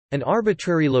An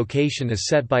arbitrary location is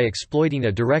set by exploiting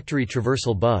a directory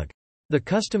traversal bug. The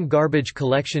Custom Garbage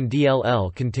Collection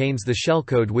DLL contains the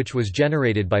shellcode which was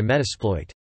generated by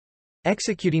Metasploit.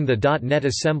 Executing the .NET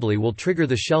assembly will trigger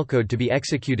the shellcode to be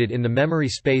executed in the memory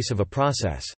space of a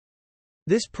process.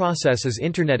 This process is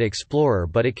Internet Explorer,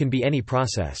 but it can be any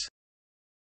process.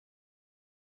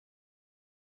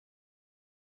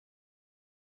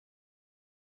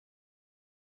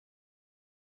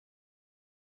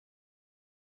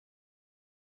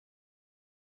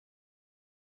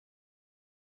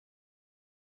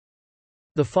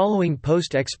 The following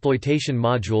post-exploitation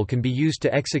module can be used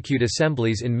to execute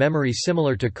assemblies in memory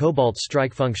similar to Cobalt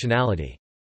Strike functionality.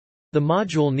 The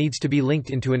module needs to be linked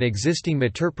into an existing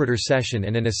Meterpreter session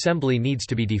and an assembly needs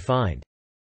to be defined.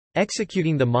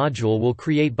 Executing the module will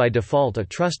create by default a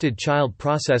trusted child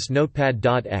process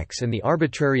notepad.x and the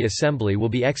arbitrary assembly will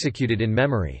be executed in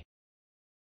memory.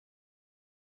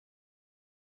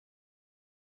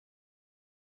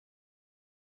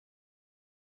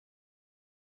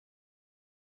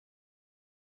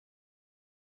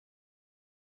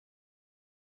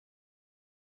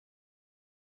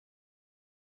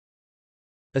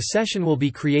 A session will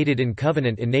be created in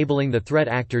Covenant enabling the threat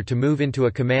actor to move into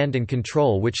a command and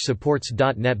control which supports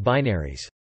 .NET binaries.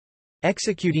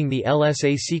 Executing the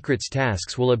LSA secrets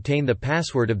tasks will obtain the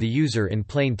password of the user in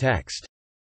plain text.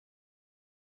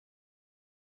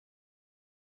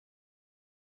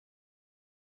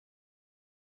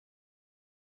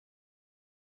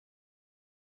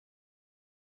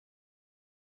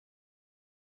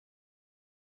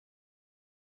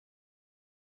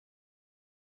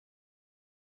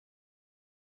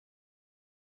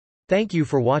 Thank you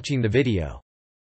for watching the video.